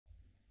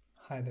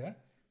Hi there.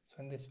 So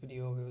in this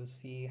video we will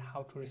see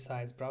how to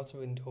resize browser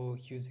window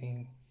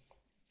using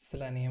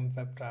Selenium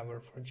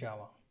WebDriver for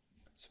Java.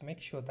 So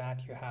make sure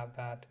that you have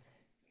that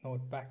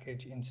node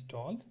package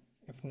installed.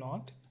 If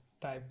not,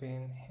 type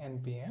in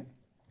npm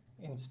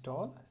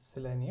install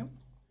selenium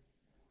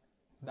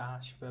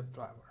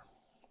WebDriver.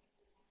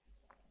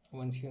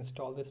 Once you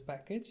install this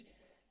package,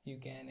 you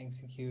can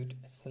execute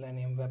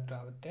Selenium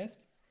WebDriver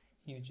test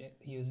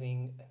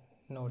using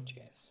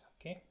Node.js.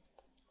 Okay.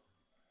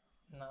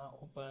 Now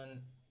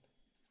open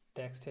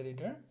text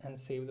editor and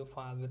save the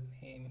file with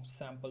name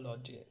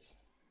sample.js.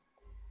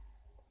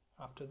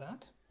 After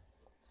that,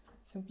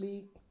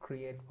 simply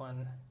create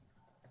one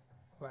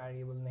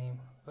variable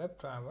name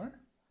WebDriver,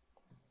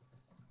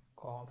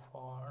 call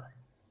for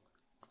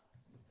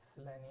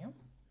Selenium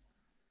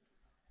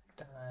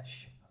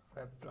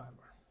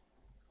WebDriver.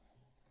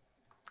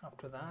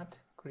 After that,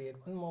 create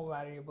one more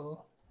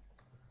variable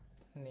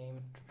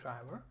named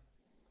driver,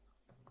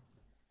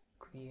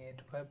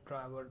 create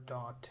WebDriver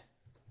dot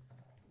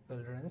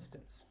builder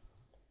instance.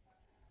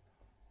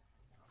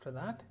 After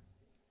that,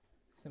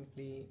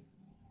 simply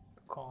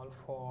call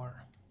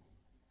for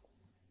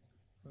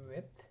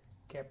with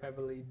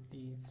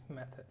capabilities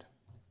method.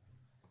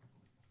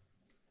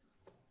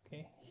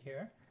 Okay,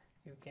 here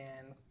you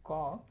can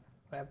call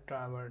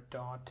WebDriver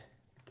dot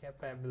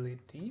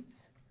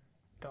capabilities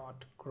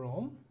dot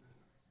chrome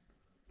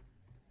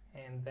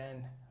and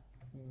then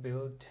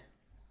build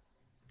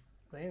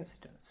the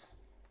instance.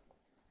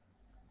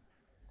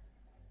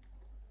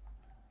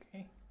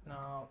 Okay,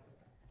 now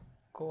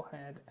go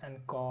ahead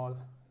and call,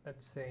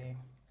 let's say,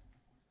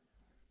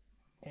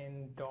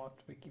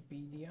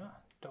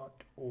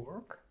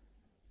 in.wikipedia.org,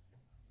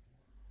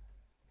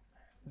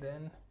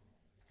 then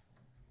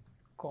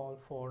call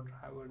for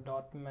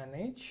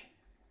driver.manage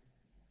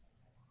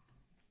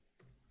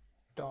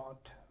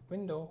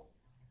 .window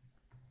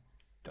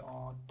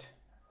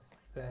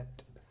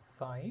 .set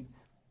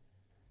size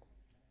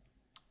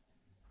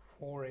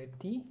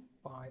 480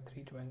 by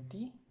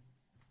 320.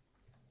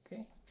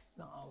 Okay,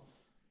 now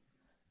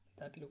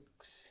that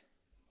looks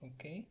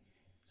okay.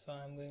 So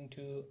I'm going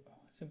to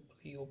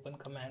simply open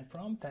command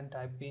prompt and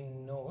type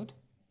in node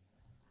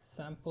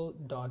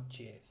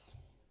sample.js.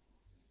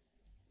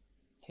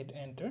 Hit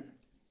enter.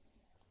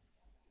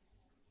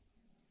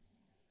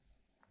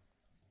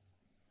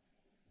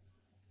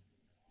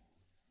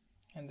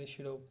 And this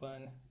should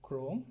open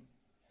Chrome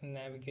and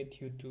navigate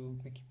you to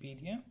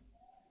Wikipedia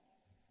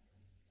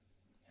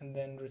and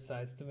then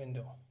resize the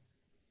window.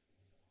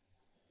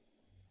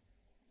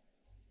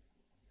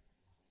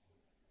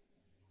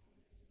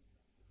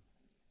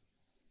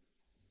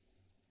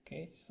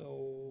 Okay,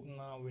 so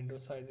now window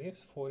size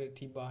is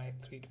 480 by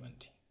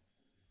 320.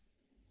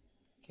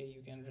 Okay,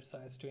 you can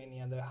resize to any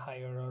other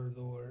higher or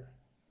lower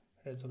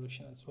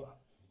resolution as well.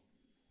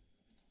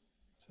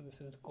 So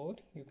this is the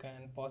code. You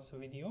can pause the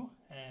video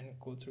and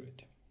go through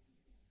it.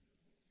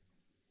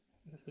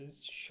 This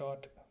is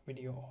short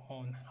video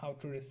on how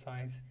to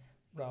resize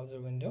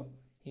browser window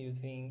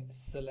using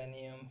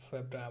Selenium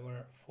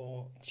WebDriver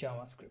for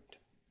JavaScript.